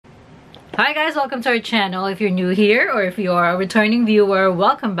Hi guys, welcome to our channel. If you're new here or if you are a returning viewer,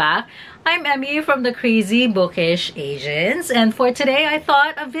 welcome back. I'm Emmy from the Crazy Bookish Asians, and for today I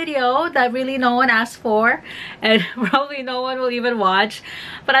thought a video that really no one asked for and probably no one will even watch,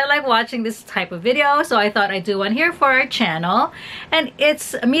 but I like watching this type of video, so I thought I'd do one here for our channel. And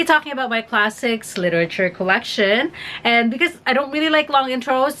it's me talking about my classics literature collection, and because I don't really like long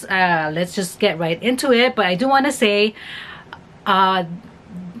intros, let's just get right into it. But I do want to say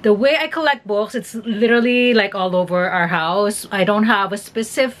the way I collect books, it's literally like all over our house. I don't have a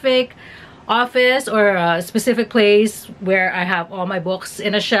specific office or a specific place where I have all my books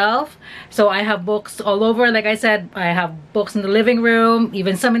in a shelf. So I have books all over. Like I said, I have books in the living room,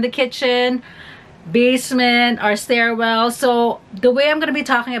 even some in the kitchen, basement, our stairwell. So the way I'm going to be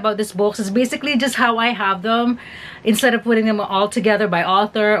talking about these books is basically just how I have them, instead of putting them all together by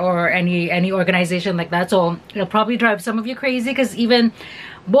author or any organization like that. So it'll probably drive some of you crazy, because even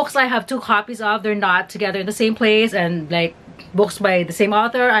books I have 2 copies of, they're not together in the same place, and like books by the same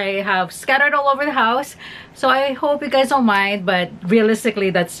author I have scattered all over the house. So I hope you guys don't mind, but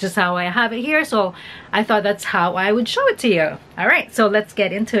realistically that's just how I have it here, so I thought that's how I would show it to you. All right, so let's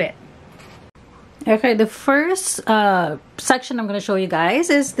get into it. Okay, the first section I'm going to show you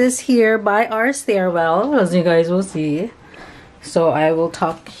guys is this here by our stairwell, as you guys will see. So I will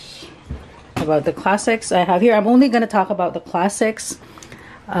talk about the classics I have here. I'm only going to talk about the classics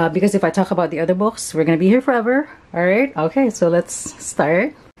because if I talk about the other books, we're going to be here forever. All right, okay, so let's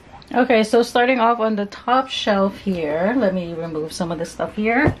start. Okay, so starting off on the top shelf here, let me remove some of the stuff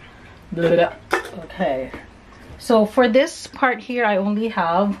here. Okay, so for this part here, I only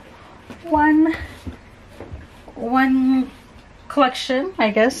have one collection,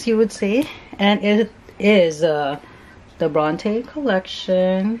 I guess you would say, and it is the Brontë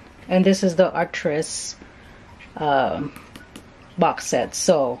collection, and this is the Actress box set.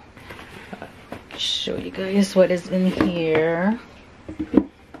 So show you guys what is in here.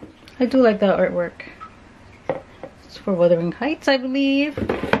 I do like the artwork. It's for Wuthering Heights, I believe.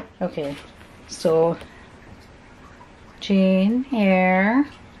 Okay, so Jane Eyre,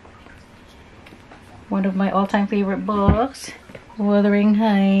 one of my all-time favorite books, Wuthering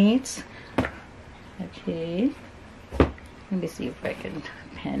Heights. Okay, let me see if I can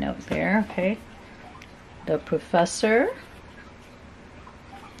pan out there. Okay, The Professor,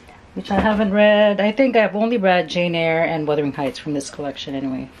 which I haven't read. I think I've only read Jane Eyre and Wuthering Heights from this collection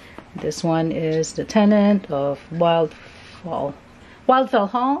anyway. This one is The Tenant of Wildfell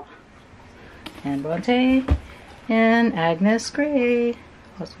Hall, and Brontë and Agnes Grey,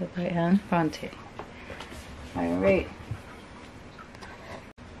 also by Anne Brontë. Alright.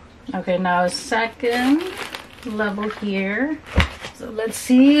 Okay, now second level here. So let's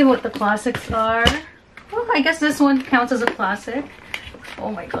see what the classics are. Oh, I guess this one counts as a classic.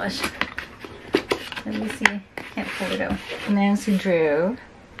 Oh my gosh. Let me see. Can't pull it out. Nancy Drew.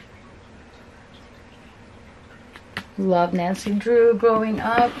 Love Nancy Drew growing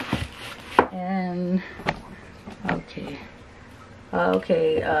up. And okay.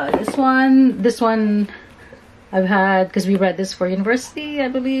 This one I've had because we read this for university, I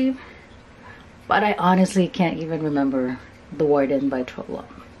believe. But I honestly can't even remember The Warden by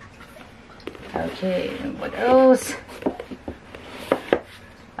Trollope. Okay, what else?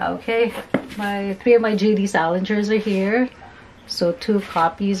 Okay, 3 of my J.D. Salingers are here. So 2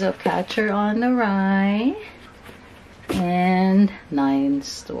 copies of Catcher on the Rye and 9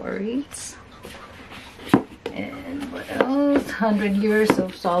 Stories. And what else? 100 Years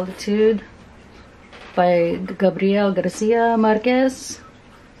of Solitude by Gabriel Garcia Marquez.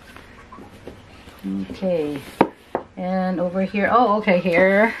 Okay, and over here, oh okay,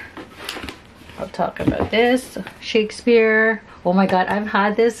 here I'll talk about this. Shakespeare. Oh my god, I've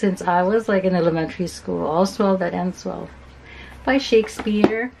had this since I was like in elementary school. All's Well That Ends Well by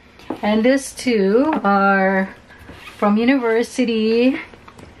Shakespeare. And these 2 are from university.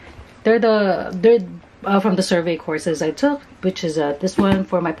 They're from the survey courses I took, which is this one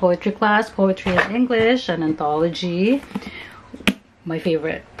for my poetry class, Poetry in English, an anthology. My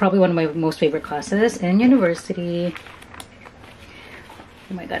favorite, probably one of my most favorite classes in university.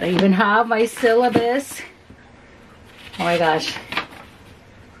 Oh my god, I even have my syllabus. Oh my gosh.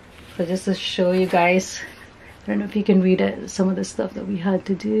 So just to show you guys, I don't know if you can read it, some of the stuff that we had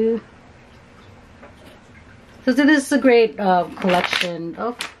to do. So this is a great collection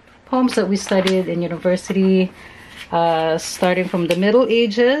of poems that we studied in university, starting from the Middle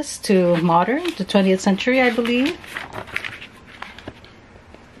Ages to modern, the 20th century, I believe.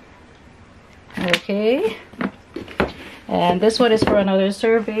 Okay, and this one is for another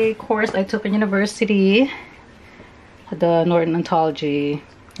survey course I took in university, the Norton Anthology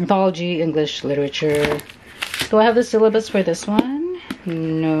Anthology, English literature. Do I have the syllabus for this one?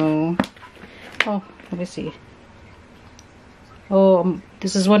 No. Oh, let me see. Oh,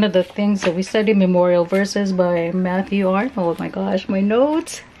 this is one of the things that we study, Memorial Verses by Matthew Arnold. Oh my gosh, my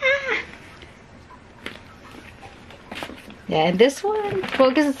notes. Yeah, and this one, well,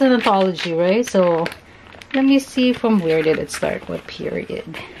 I guess it's an anthology, right? So let me see from where did it start, what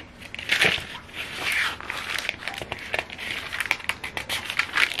period.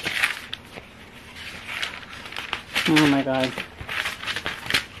 Oh my god.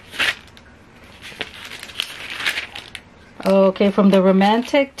 Okay, from the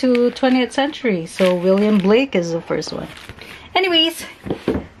Romantic to 20th century. So William Blake is the first one. Anyways,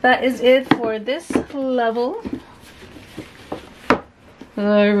 that is it for this level.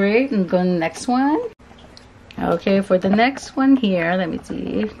 Alright, and go to the next one. Okay, for the next one here, let me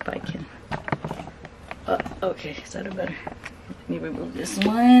see if I can. Okay, is that better? Let me remove this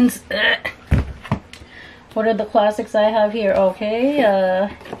one. What are the classics I have here? Okay,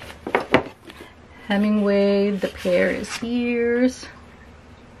 Hemingway, The Paris Years.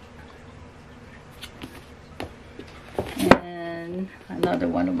 And another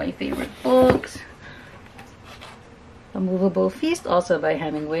one of my favorite books, A Movable Feast, also by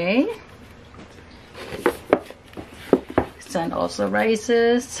Hemingway. Sun Also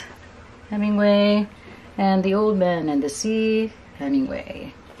Rises, Hemingway. And The Old Man and the Sea,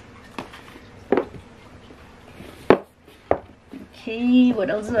 Hemingway. Okay, what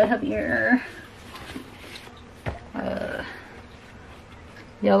else do I have here?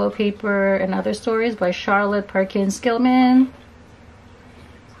 Yellow Paper and Other Stories by Charlotte Perkins Gilman.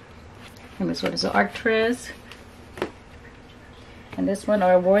 And this one is The Actress. And this one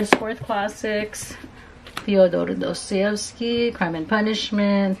are Wordsworth Classics. Fyodor Dostoevsky, Crime and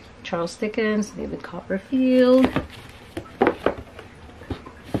Punishment, Charles Dickens, David Copperfield.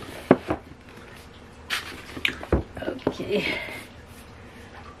 Okay.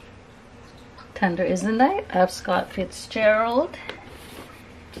 Tender is the Night, F. Scott Fitzgerald.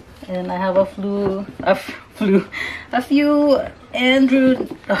 And I have a few Andrew,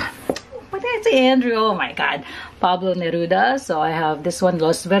 what did I say, Andrew? Oh my god, Pablo Neruda. So I have this one,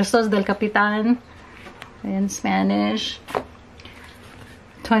 Los Versos del Capitan in Spanish.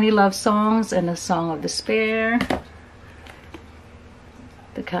 20 Love Songs and A Song of Despair.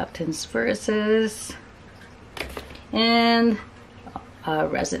 The Captain's Verses. And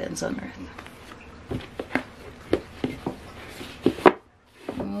Residence on Earth.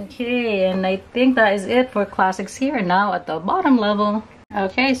 Okay, and I think that is it for classics here. Now at the bottom level.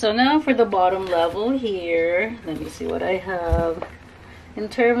 Okay, so now for the bottom level here. Let me see what I have. In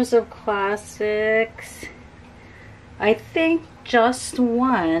terms of classics, I think just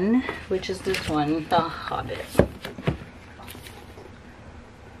one, which is this one, The Hobbit.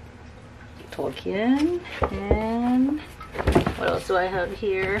 Tolkien. And what else do I have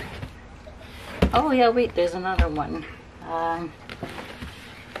here? Oh yeah, wait, there's another one.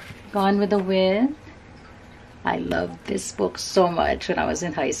 Gone with the Wind. I loved this book so much when I was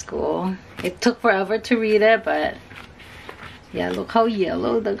in high school. It took forever to read it, but yeah, look how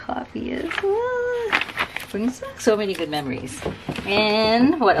yellow the copy is. Brings back so many good memories.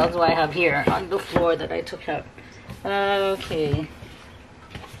 And what else do I have here on the floor that I took out? Okay,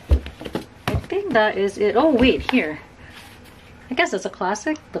 I think that is it. Oh wait, here, I guess it's a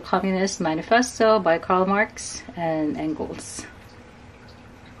classic, The Communist Manifesto by Karl Marx and Engels.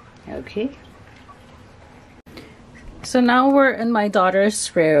 Okay, so now we're in my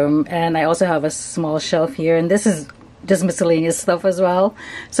daughter's room, and I also have a small shelf here, and this is just miscellaneous stuff as well.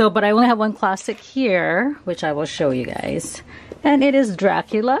 So, but I only have one classic here, which I will show you guys, and it is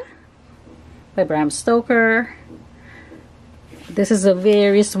Dracula by Bram Stoker. This is a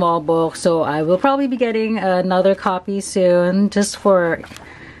very small book, so I will probably be getting another copy soon, just for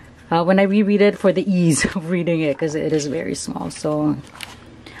when I reread it, for the ease of reading it, because it is very small. So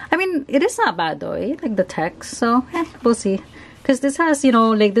I mean, it is not bad though, eh? Like the text, so we'll see. Because this has, you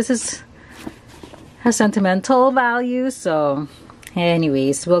know, like this has sentimental value. So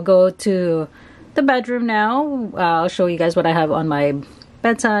anyways, we'll go to the bedroom now. I'll show you guys what I have on my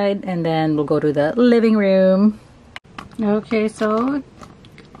bedside, and then we'll go to the living room. Okay, so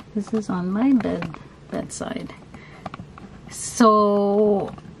this is on my bedside.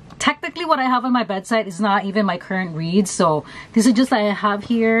 So technically what I have on my bedside is not even my current reads, so this is just that I have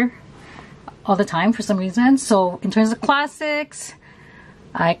here all the time for some reason. So in terms of classics,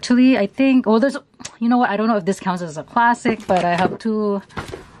 I think, well, there's, you know what, I don't know if this counts as a classic, but I have two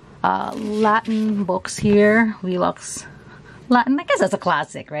Latin books here. Wheelock's Latin, I guess that's a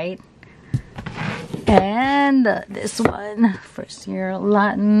classic, right? And this one, first year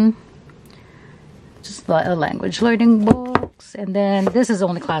Latin, just a language learning books. And then this is the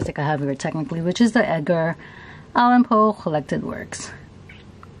only classic I have here technically, which is the Edgar Allan Poe collected works.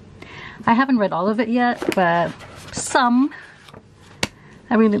 I haven't read all of it yet, but some.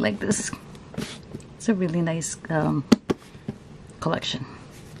 I really like this. It's a really nice collection.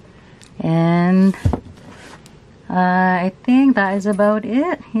 And I think that is about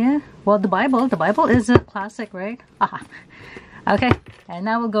it. Yeah. Well, the Bible is a classic, right? Aha. Okay, and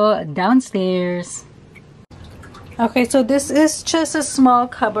now we'll go downstairs. Okay, so this is just a small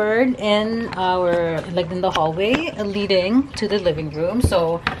cupboard in our, like in the hallway leading to the living room.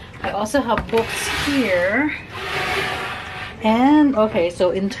 So I also have books here. And okay, so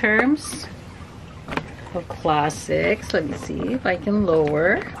in terms of classics, let me see if I can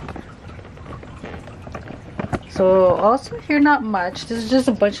lower. So also here, not much. This is just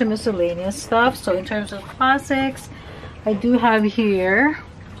a bunch of miscellaneous stuff. So in terms of classics, I do have here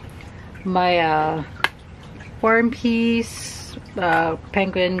my War and Peace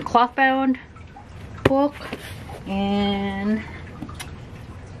Penguin cloth-bound book, and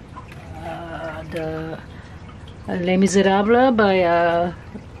the Les Miserables by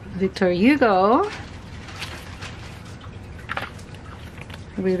Victor Hugo.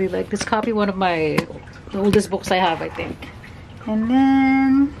 I really like this copy, one of my oldest books I have, I think. And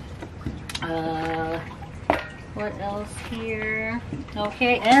then what else here?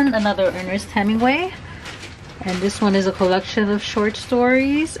 Okay, and another Ernest Hemingway, and this one is a collection of short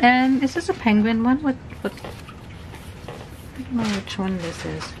stories. And is this a penguin one? What I don't know which one this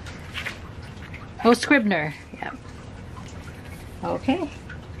is. Oh, Scribner. Yeah. Okay.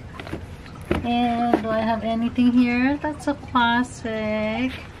 And do I have anything here that's a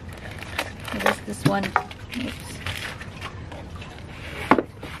classic? What is this one? Oops.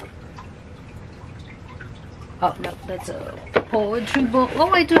 Oh no, that's a poetry book.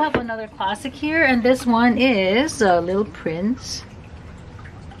 Oh, I do have another classic here, and this one is Little Prince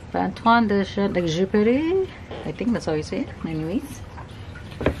by Antoine de Saint-Exupéry. I think that's how you say it. Anyways,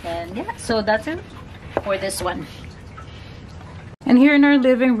 and yeah, so that's it for this one. And here in our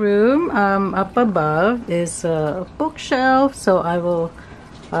living room, up above is a bookshelf. So I will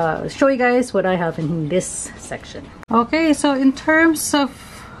show you guys what I have in this section. Okay, so in terms of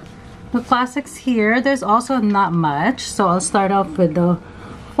the classics here, there's also not much. So I'll start off with the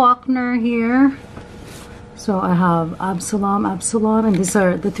Faulkner here. So I have Absalom, and these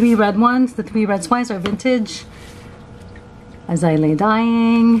are the three red ones. The three red swines are vintage. As I Lay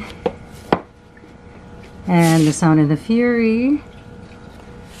Dying, and The Sound and the Fury.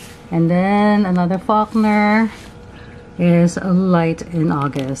 And then another Faulkner is A Light in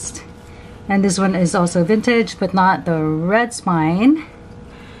August. And this one is also vintage, but not the red spine.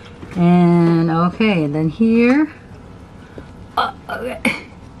 And okay, then here, okay.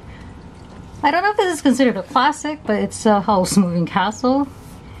 I don't know if this is considered a classic, but it's a House Moving Castle.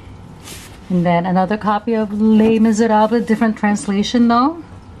 And then another copy of Les Miserables, different translation though.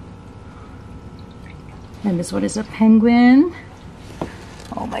 And this one is a penguin.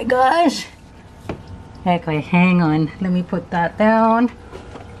 Oh my gosh. Okay, hang on. Let me put that down.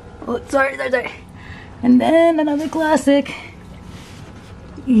 Oh, sorry. And then another classic,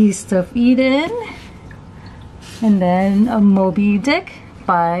 East of Eden. And then a Moby Dick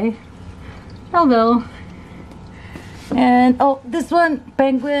by Melville. And oh, this one,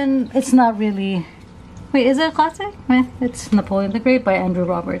 Penguin, it's not really... Wait, is it a classic? It's Napoleon the Great by Andrew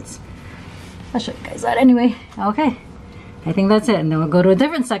Roberts. I'll show you guys that anyway. Okay, I think that's it. And then we'll go to a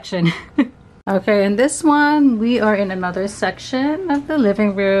different section. Okay, in this one, we are in another section of the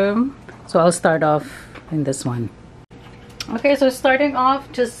living room. So I'll start off in this one. Okay, so starting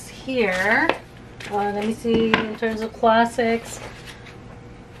off just here. Let me see, in terms of classics.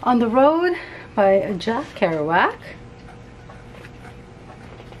 On the Road by Jack Kerouac.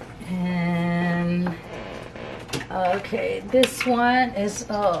 And okay, this one is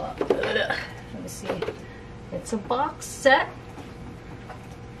let me see, it's a box set.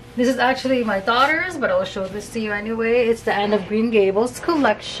 This is actually my daughter's, but I'll show this to you anyway. It's the Anne of Green Gables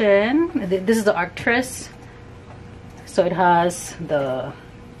collection. This is the Arcturus, so it has the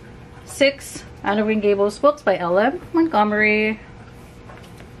 6 Anne of Green Gables books by L.M. Montgomery.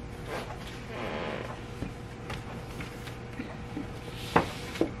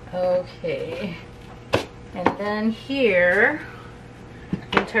 Okay, and then here,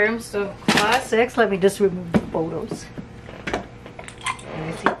 in terms of classics, let me just remove the photos. Let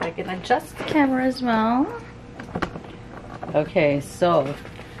me see if I can adjust the camera as well. Okay, so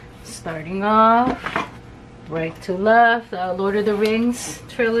starting off right to left, Lord of the Rings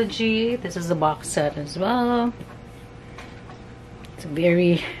trilogy. This is the box set as well. It's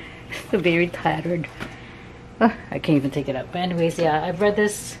very tattered. I can't even take it up. But anyways, yeah, I've read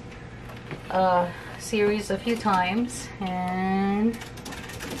this series a few times. And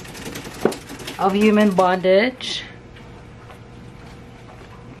Of Human Bondage.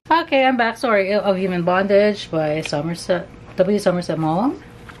 Okay, I'm back. Sorry, Of Human Bondage by Somerset Maugham.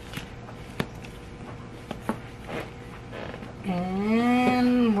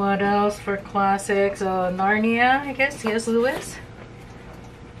 And what else for classics? Narnia, I guess. C.S. Lewis.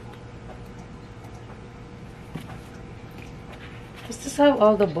 Does this have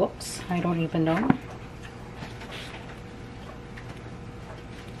all the books? I don't even know.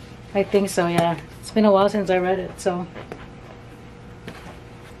 I think so, yeah. It's been a while since I read it, so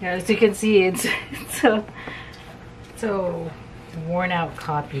yeah, as you can see, it's a worn out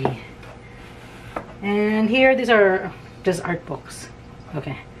copy. And here, these are just art books.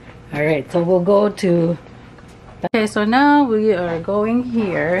 Okay, all right, so we'll go to, okay, so now we are going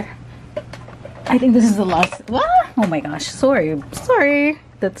here. I think this is the last, oh my gosh, sorry,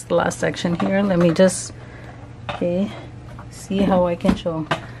 that's the last section here. Let me just, okay, see how I can show.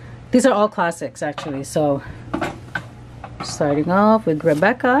 These are all classics actually. So starting off with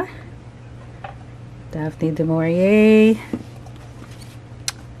Rebecca, Daphne du Maurier,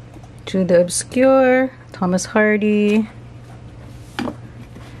 Jude the Obscure, Thomas Hardy,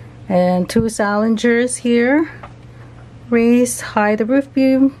 and two Salingers here. Race, High the Roof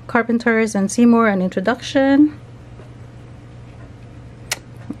Beam, Carpenters, and Seymour, an introduction.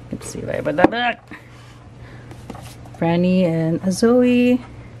 Let's see if I put that back. Franny and Zoe,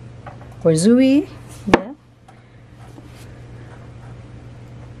 or Zooey, yeah.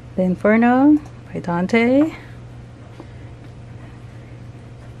 The Inferno by Dante.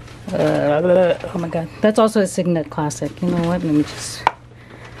 Oh my god, that's also a Signet classic. You know what? Let me just.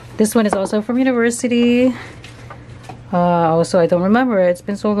 This one is also from university. Also, I don't remember it. It's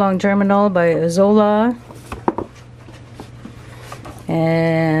been so long. Germinal by Zola.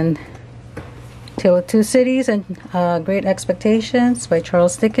 And Tale of Two Cities and Great Expectations by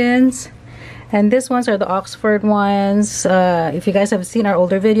Charles Dickens. And these ones are the Oxford ones. If you guys have seen our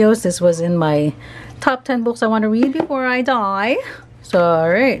older videos, this was in my top 10 books I want to read before I die. So,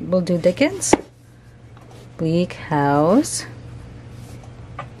 alright, we'll do Dickens. Bleak House.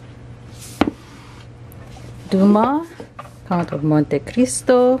 Dumas, Count of Monte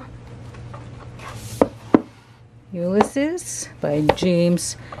Cristo. Ulysses by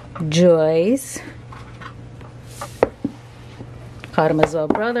James Joyce. Karamazov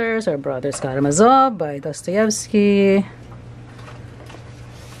Brothers, or Brothers Karamazov by Dostoevsky.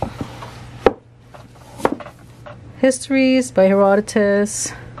 Histories by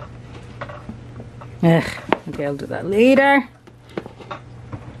Herodotus. Okay, I'll do that later.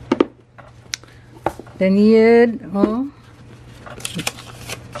 The Aeneid,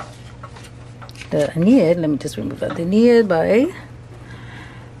 the Aeneid, let me just remove that. The Aeneid by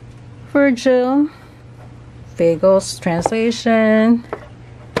Virgil. Fagle's translation.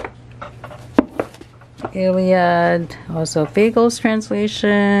 Iliad, also Fagle's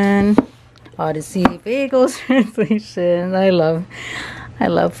translation. Odyssey, Fagle's translation. I love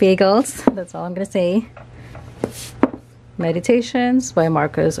Fagle's. That's all I'm gonna say. Meditations by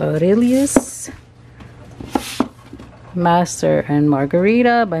Marcus Aurelius. Master and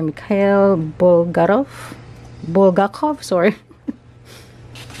Margarita by Mikhail Bulgakov, sorry.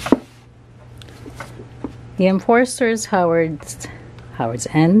 The Enforcers, Howard's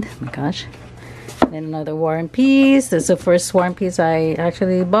End. Oh my gosh. Then another War and Peace. This is the first War and Peace I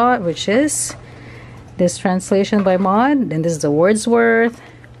actually bought, which is this translation by Maud. And this is the Wordsworth.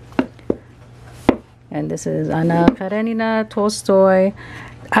 And this is Anna Karenina, Tolstoy.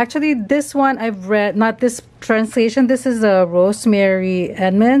 Actually, this one I've read, not this translation. This is the Rosemary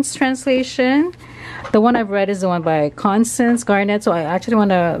Edmonds translation. The one I've read is the one by Constance Garnett. So I actually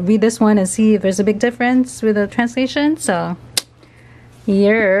want to read this one and see if there's a big difference with the translation. So,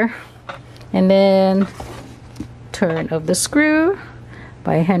 here. And then Turn of the Screw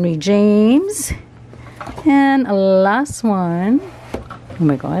by Henry James. And last one, oh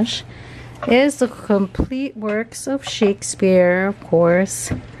my gosh, is the Complete Works of Shakespeare. Of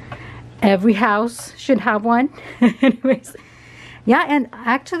course, every house should have one. Anyways, yeah, and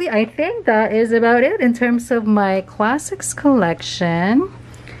actually I think that is about it in terms of my classics collection.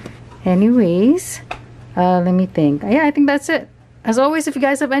 Anyways, let me think. Yeah, I think that's it. As always, if you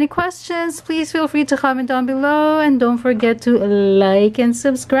guys have any questions, please feel free to comment down below, and don't forget to like and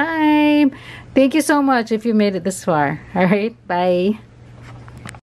subscribe. Thank you so much if you made it this far. All right, bye.